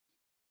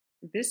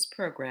This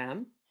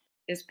program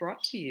is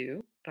brought to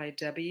you by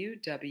W.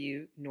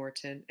 W.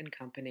 Norton and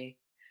Company,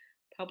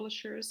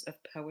 publishers of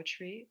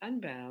Poetry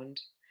Unbound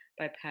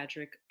by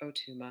Padraig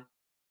Otuma.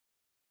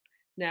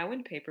 Now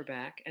in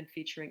paperback and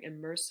featuring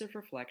immersive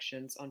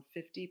reflections on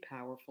 50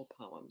 powerful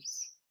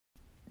poems.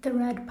 The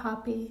Red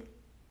Poppy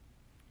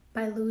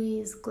by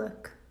Louise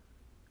Gluck.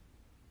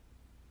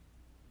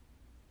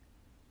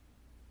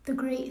 The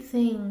great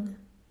thing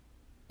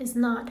is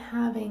not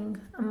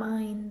having a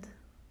mind.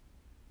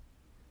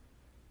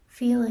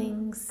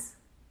 Feelings,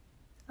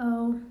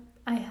 oh,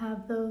 I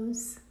have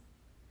those.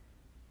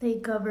 They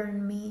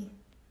govern me.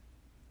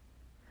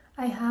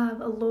 I have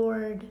a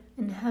Lord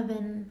in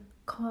heaven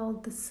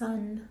called the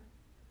sun,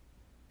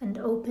 and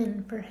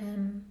open for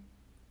him,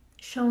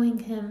 showing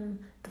him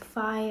the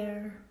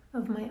fire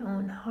of my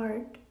own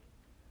heart,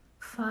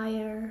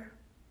 fire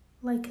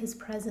like his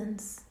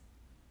presence.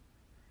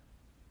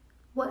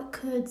 What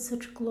could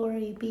such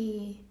glory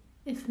be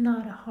if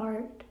not a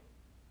heart?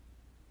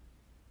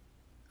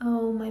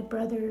 Oh, my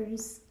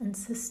brothers and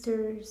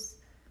sisters,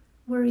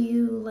 were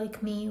you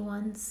like me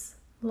once,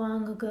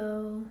 long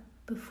ago,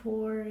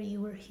 before you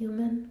were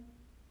human?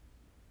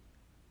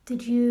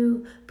 Did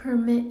you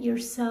permit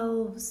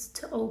yourselves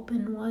to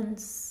open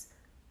once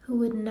who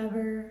would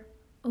never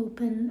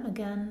open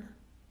again?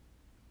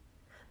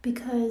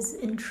 Because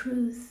in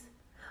truth,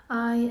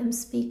 I am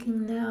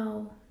speaking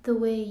now the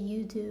way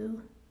you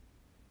do.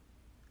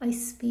 I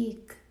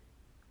speak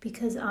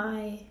because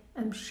I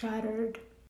am shattered.